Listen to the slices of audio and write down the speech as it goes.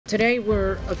Today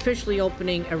we're officially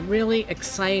opening a really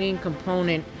exciting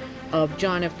component of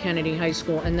John F. Kennedy High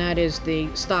School, and that is the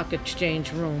stock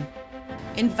exchange room.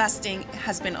 Investing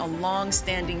has been a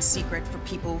long-standing secret for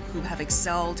people who have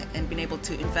excelled and been able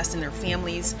to invest in their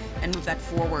families and move that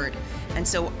forward. And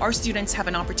so our students have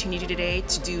an opportunity today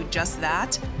to do just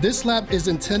that. This lab is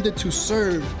intended to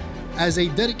serve as a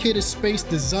dedicated space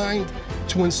designed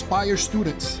to inspire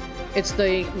students. It's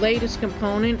the latest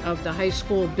component of the high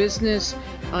school business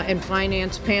and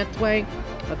finance pathway,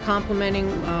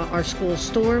 complementing our school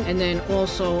store, and then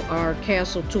also our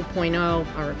Castle 2.0,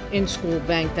 our in-school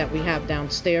bank that we have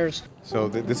downstairs. So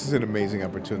this is an amazing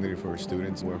opportunity for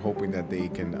students. We're hoping that they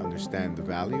can understand the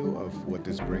value of what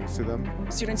this brings to them.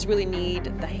 Students really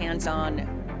need the hands-on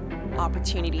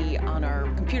opportunity on our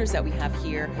computers that we have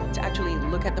here to actually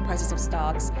look at the prices of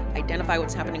stocks, identify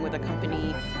what's happening with a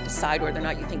company, decide whether or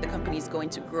not you think the company is going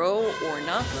to grow or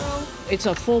not grow. It's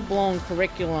a full-blown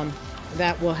curriculum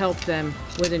that will help them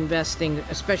with investing,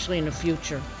 especially in the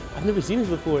future. I've never seen this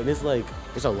before, and it's like,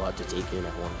 it's a lot to take in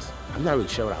at once. I'm not really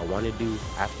sure what I want to do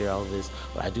after all this,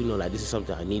 but I do know that this is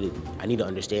something I need to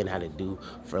understand how to do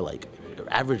for like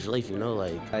average life, you know,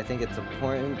 like. I think it's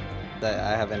important that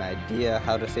I have an idea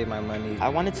how to save my money. I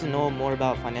wanted to know more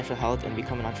about financial health and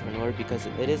become an entrepreneur because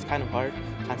it is kind of hard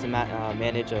trying to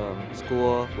manage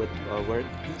school with work.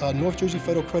 North Jersey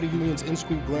Federal Credit Union's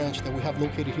in-school branch that we have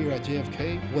located here at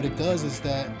JFK, what it does is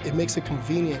that it makes it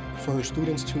convenient for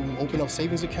students to open up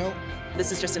savings account.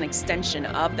 This is just an extension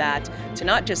of that to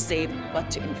not just save, but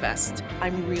to invest.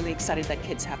 I'm really excited that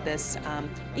kids have this,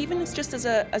 even it's just as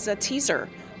a teaser,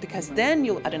 because then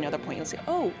you'll, at another point, you'll say,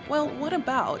 oh, well, what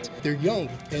about? They're young,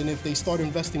 and if they start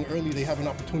investing early, they have an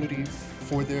opportunity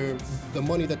for the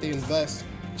money that they invest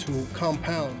to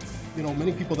compound. You know,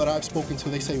 many people that I've spoken to,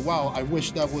 they say, wow, I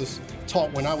wish that was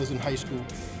taught when I was in high school.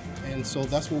 And so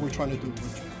that's what we're trying to do.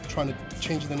 We're trying to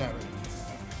change the narrative.